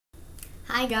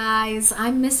Hi guys,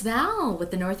 I'm Miss Val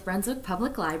with the North Brunswick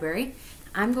Public Library.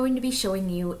 I'm going to be showing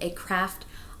you a craft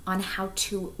on how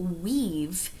to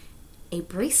weave a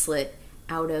bracelet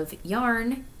out of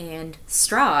yarn and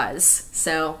straws.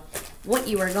 So what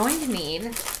you are going to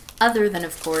need, other than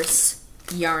of course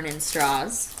yarn and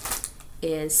straws,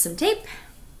 is some tape,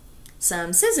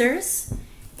 some scissors,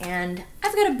 and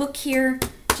I've got a book here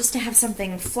just to have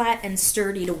something flat and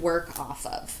sturdy to work off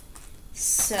of.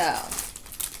 So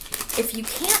if you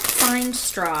can't find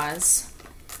straws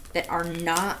that are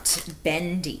not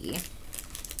bendy,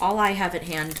 all I have at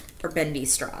hand are bendy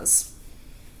straws.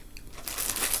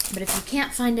 But if you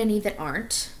can't find any that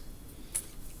aren't,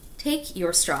 take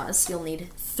your straws. You'll need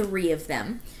 3 of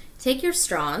them. Take your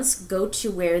straws, go to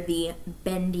where the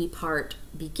bendy part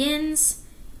begins,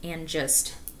 and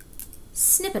just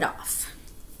snip it off.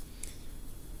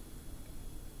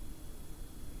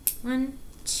 1,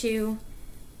 2,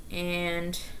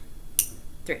 and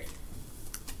 3.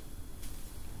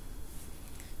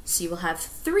 So you will have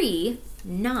 3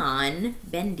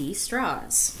 non-bendy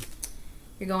straws.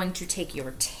 You're going to take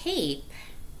your tape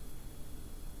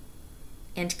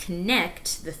and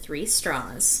connect the 3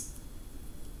 straws.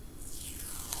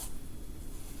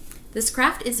 This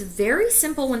craft is very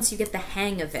simple once you get the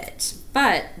hang of it,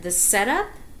 but the setup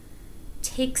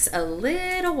takes a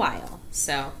little while,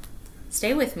 so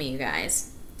stay with me, you guys.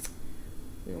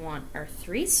 We want our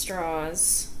 3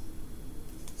 straws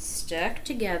stuck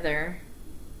together,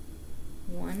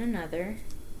 one another.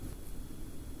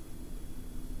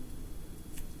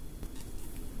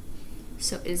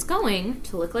 So it is going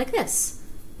to look like this.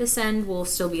 This end will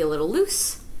still be a little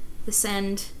loose, this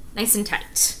end nice and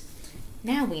tight.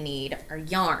 Now we need our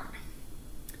yarn.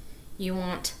 You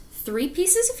want 3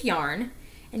 pieces of yarn,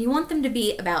 and you want them to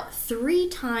be about 3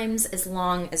 times as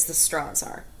long as the straws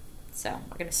are. So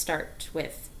we're going to start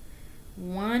with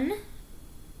 1,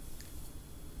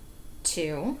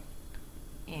 2,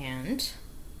 and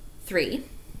 3.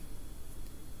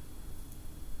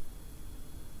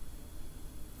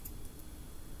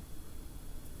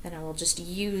 Then I will just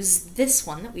use this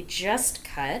one that we just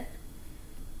cut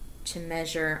to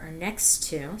measure our next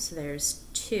 2. So there's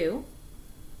 2.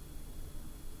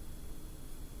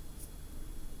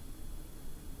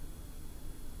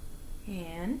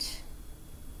 And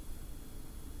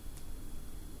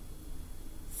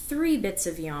 3 bits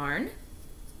of yarn.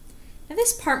 Now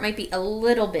this part might be a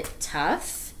little bit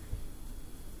tough,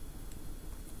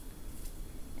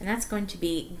 and that's going to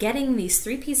be getting these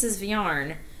 3 pieces of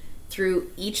yarn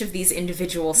through each of these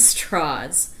individual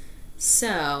straws.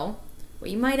 So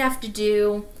what you might have to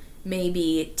do,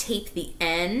 maybe tape the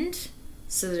end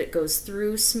so that it goes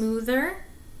through smoother.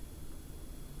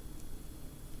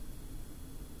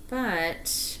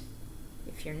 But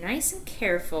if you're nice and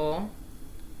careful,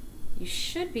 you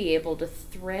should be able to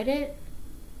thread it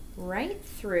right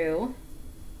through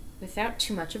without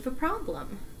too much of a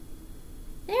problem.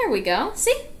 There we go,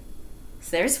 see?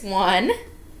 So there's 1,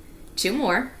 2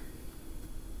 more.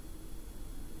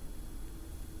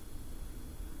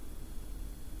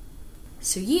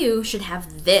 So you should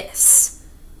have this,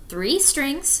 3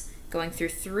 strings going through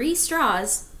 3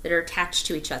 straws that are attached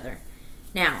to each other.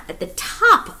 Now, at the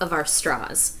top of our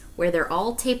straws, where they're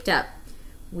all taped up,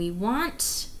 we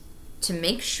want to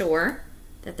make sure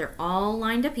that they're all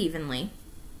lined up evenly,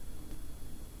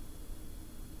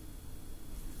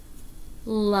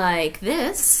 like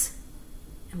this,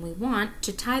 and we want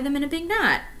to tie them in a big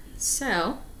knot.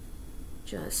 So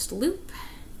just loop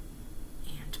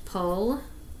and pull,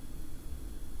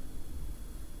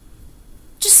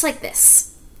 just like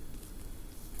this,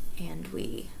 and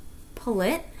we pull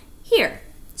it here.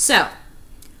 So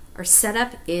our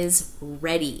setup is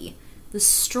ready. The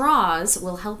straws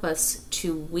will help us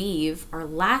to weave our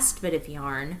last bit of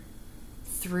yarn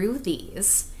through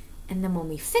these, and then when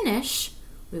we finish,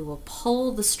 we will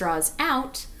pull the straws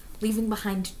out, leaving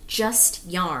behind just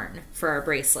yarn for our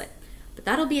bracelet. But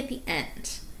that'll be at the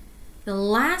end. The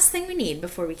last thing we need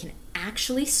before we can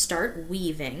actually start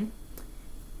weaving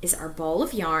is our ball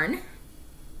of yarn.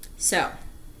 So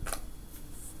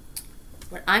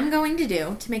what I'm going to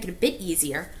do to make it a bit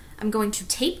easier, I'm going to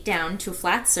tape down to a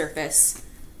flat surface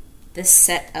this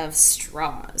set of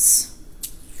straws.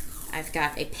 I've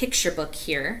got a picture book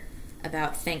here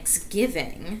about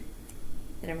Thanksgiving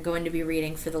that I'm going to be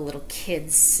reading for the little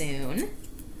kids soon.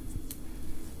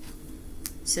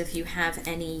 So if you have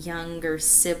any younger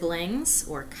siblings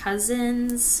or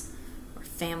cousins or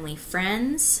family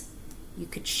friends, you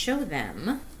could show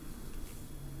them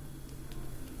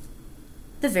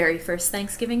the very first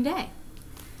Thanksgiving Day.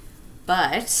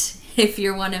 But if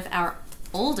you're one of our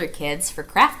older kids for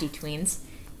Crafty Tweens,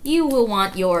 you will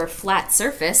want your flat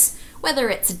surface, whether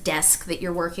it's a desk that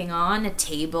you're working on, a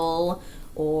table,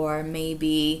 or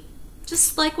maybe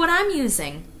just like what I'm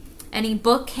using. Any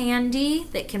book handy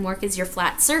that can work as your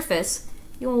flat surface,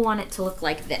 you will want it to look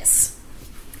like this.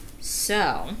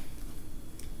 So,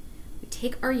 we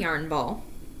take our yarn ball,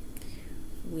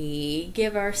 we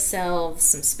give ourselves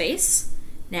some space.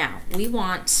 Now, we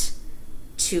want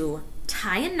to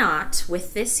tie a knot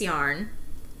with this yarn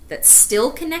that's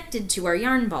still connected to our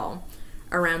yarn ball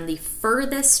around the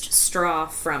furthest straw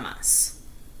from us.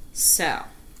 So,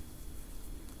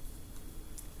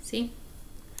 see?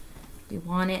 We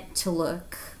want it to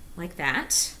look like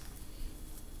that.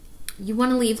 You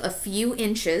want to leave a few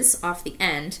inches off the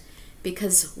end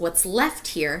because what's left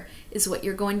here is what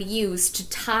you're going to use to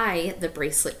tie the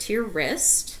bracelet to your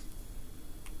wrist.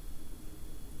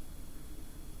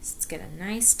 So let's get a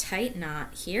nice tight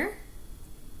knot here.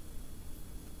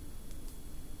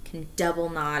 You can double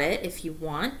knot it if you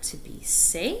want to be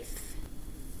safe.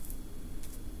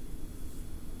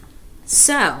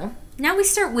 So now we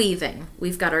start weaving.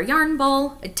 We've got our yarn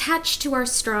ball attached to our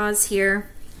straws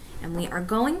here, and we are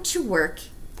going to work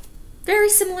very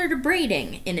similar to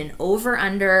braiding in an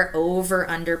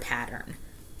over-under pattern.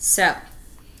 So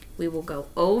we will go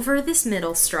over this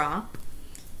middle straw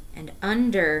and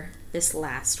under this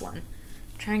last one,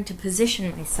 trying to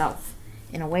position myself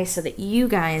in a way so that you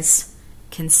guys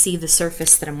can see the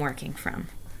surface that I'm working from.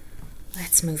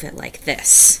 Let's move it like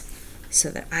this so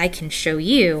that I can show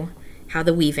you how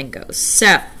the weaving goes.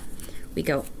 So we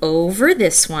go over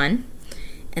this one,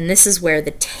 and this is where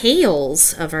the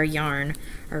tails of our yarn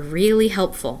are really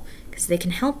helpful because they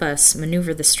can help us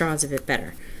maneuver the straws a bit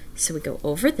better. So we go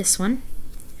over this one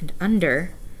and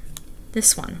under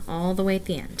this one all the way at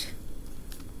the end.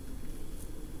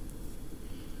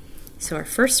 So our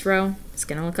first row is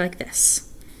going to look like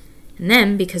this. And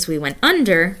then, because we went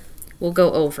under, we'll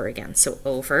go over again. So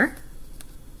over,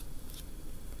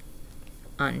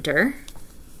 under,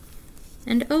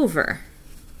 and over.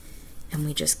 And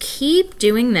we just keep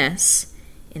doing this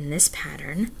in this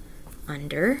pattern.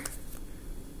 Under,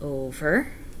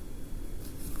 over,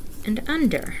 and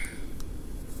under.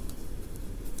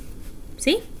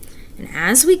 See? And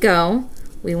as we go,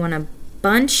 we want to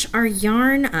bunch our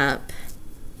yarn up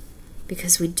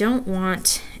because we don't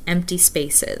want empty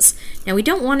spaces. Now we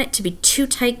don't want it to be too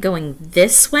tight going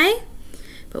this way,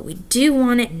 but we do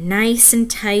want it nice and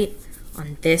tight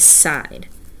on this side.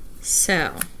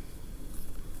 So,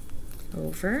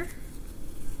 over,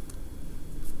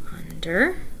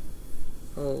 under,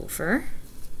 over,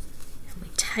 and we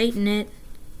tighten it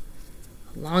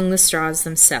along the straws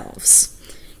themselves.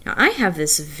 Now I have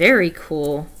this very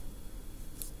cool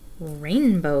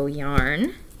rainbow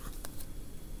yarn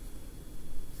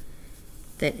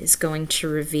that is going to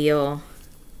reveal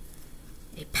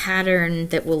a pattern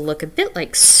that will look a bit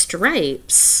like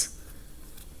stripes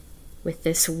with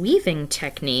this weaving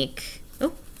technique.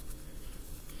 Oh,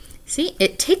 see,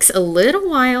 it takes a little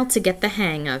while to get the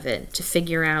hang of it, to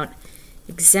figure out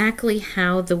exactly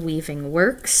how the weaving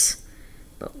works.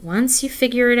 But once you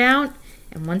figure it out,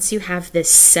 and once you have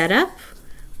this set up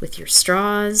with your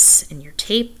straws and your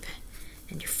tape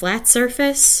and your flat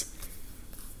surface,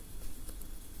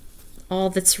 all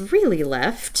that's really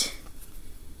left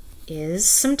is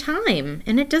some time.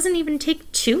 And it doesn't even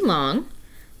take too long.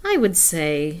 I would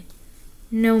say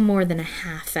no more than a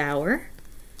half hour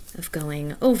of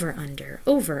going over, under,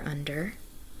 over, under.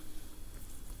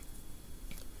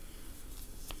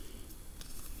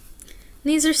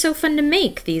 These are so fun to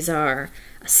make. These are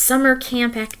a summer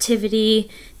camp activity.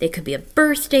 They could be a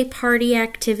birthday party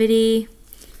activity.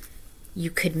 You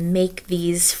could make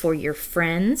these for your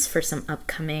friends for some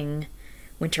upcoming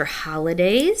winter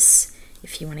holidays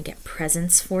if you want to get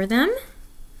presents for them.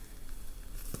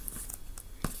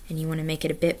 And you want to make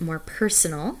it a bit more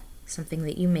personal, something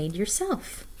that you made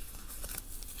yourself.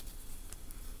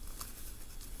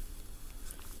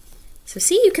 So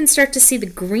see, you can start to see the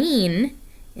green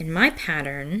in my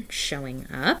pattern showing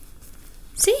up.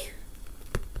 See?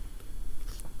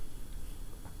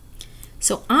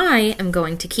 So I am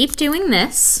going to keep doing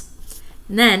this,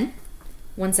 and then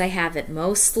once I have it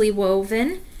mostly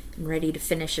woven and ready to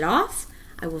finish it off,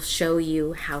 I will show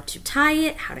you how to tie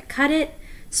it, how to cut it,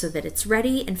 so that it's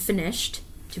ready and finished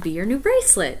to be your new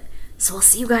bracelet. So I'll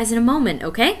see you guys in a moment,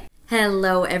 okay?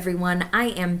 Hello everyone, I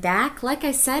am back, like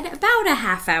I said, about a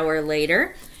half hour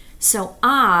later. So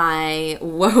I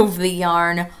wove the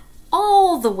yarn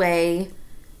all the way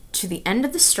to the end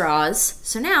of the straws.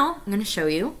 So now I'm going to show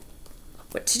you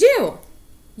what to do.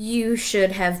 You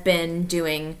should have been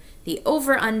doing the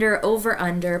over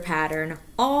under pattern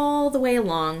all the way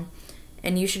along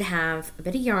and you should have a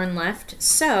bit of yarn left.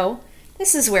 So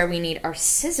this is where we need our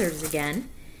scissors again.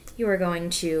 You are going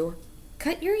to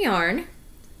cut your yarn,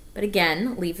 but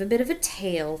again, leave a bit of a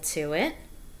tail to it.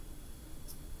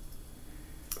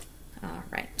 All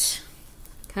right,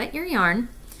 cut your yarn.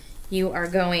 You are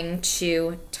going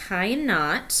to tie a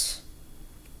knot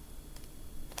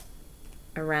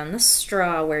around the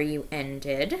straw where you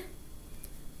ended.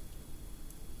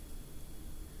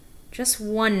 Just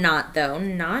one knot though,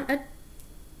 not a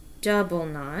double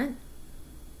knot.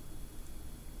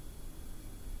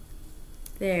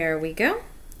 There we go.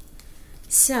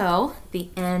 So the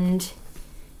end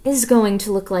is going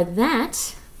to look like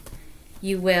that.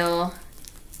 You will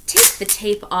take the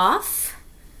tape off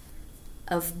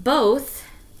of both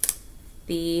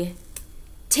the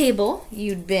table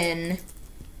you'd been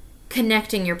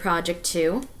connecting your project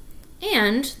to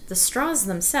and the straws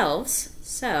themselves.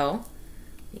 So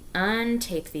we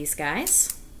untape these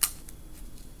guys.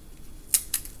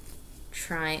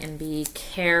 Try and be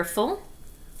careful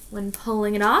when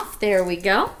pulling it off. There we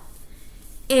go.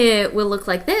 It will look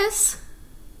like this.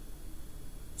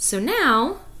 So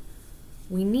now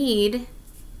we need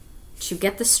to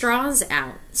get the straws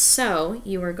out. So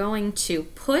you are going to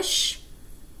push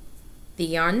the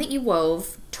yarn that you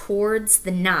wove towards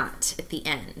the knot at the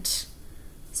end.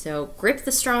 So grip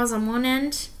the straws on one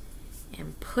end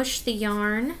and push the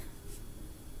yarn.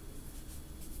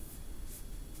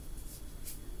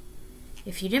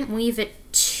 If you didn't weave it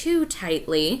too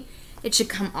tightly, it should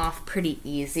come off pretty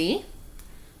easy.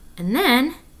 And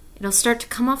then it'll start to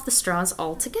come off the straws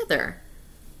all together.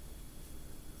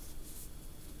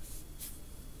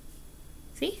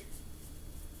 See?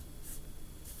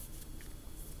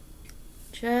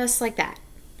 Just like that.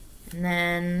 And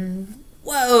then,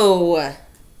 whoa!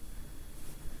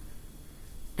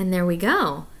 And there we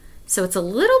go. So it's a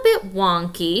little bit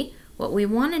wonky. What we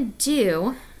want to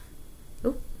do,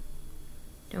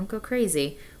 don't go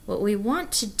crazy. What we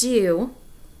want to do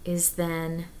is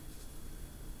then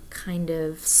kind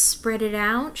of spread it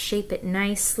out, shape it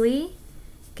nicely,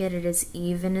 get it as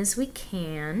even as we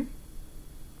can.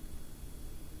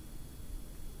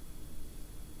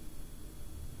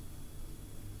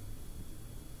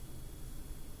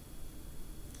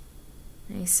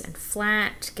 Nice and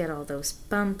flat, get all those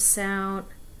bumps out.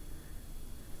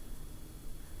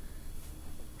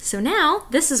 So now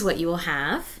this is what you will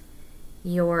have.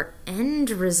 Your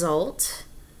end result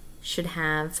should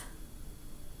have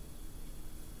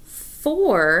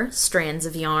 4 strands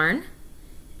of yarn,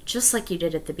 just like you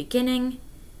did at the beginning.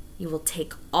 You will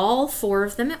take all 4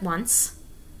 of them at once,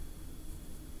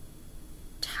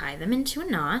 tie them into a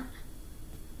knot,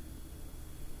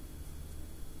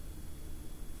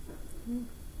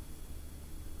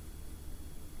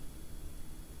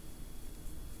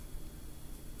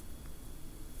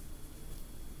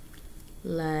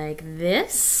 like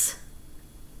this.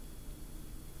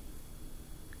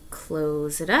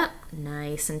 Close it up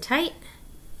nice and tight.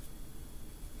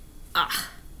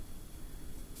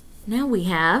 Now we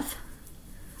have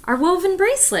our woven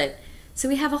bracelet. So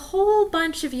we have a whole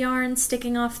bunch of yarn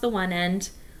sticking off the one end.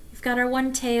 We've got our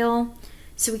one tail.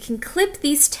 So we can clip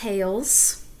these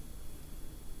tails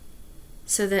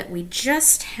so that we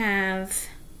just have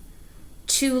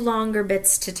 2 longer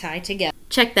bits to tie together.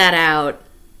 Check that out.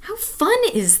 How fun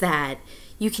is that?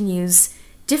 You can use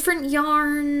different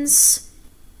yarns.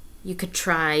 You could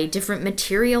try different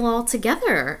material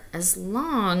altogether, as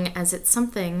long as it's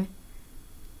something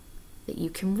that you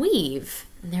can weave.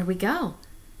 And there we go.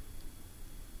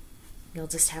 You'll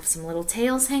just have some little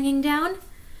tails hanging down.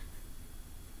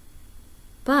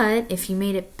 But if you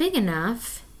made it big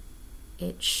enough,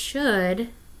 it should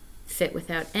fit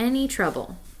without any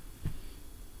trouble.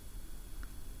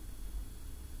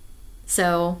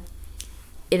 So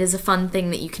it is a fun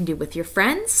thing that you can do with your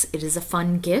friends. It is a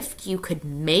fun gift you could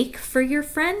make for your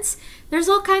friends. There's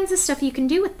all kinds of stuff you can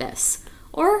do with this.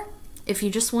 Or if you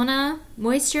just want to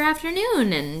moist your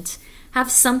afternoon and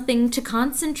have something to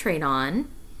concentrate on,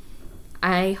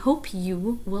 I hope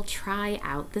you will try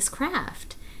out this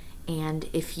craft. And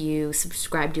if you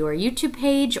subscribe to our YouTube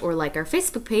page or like our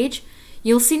Facebook page,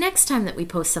 you'll see next time that we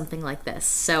post something like this.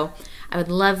 So I would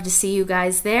love to see you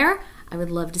guys there. I would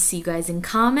love to see you guys in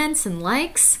comments and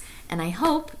likes, and I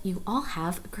hope you all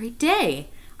have a great day.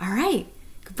 All right,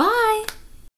 goodbye.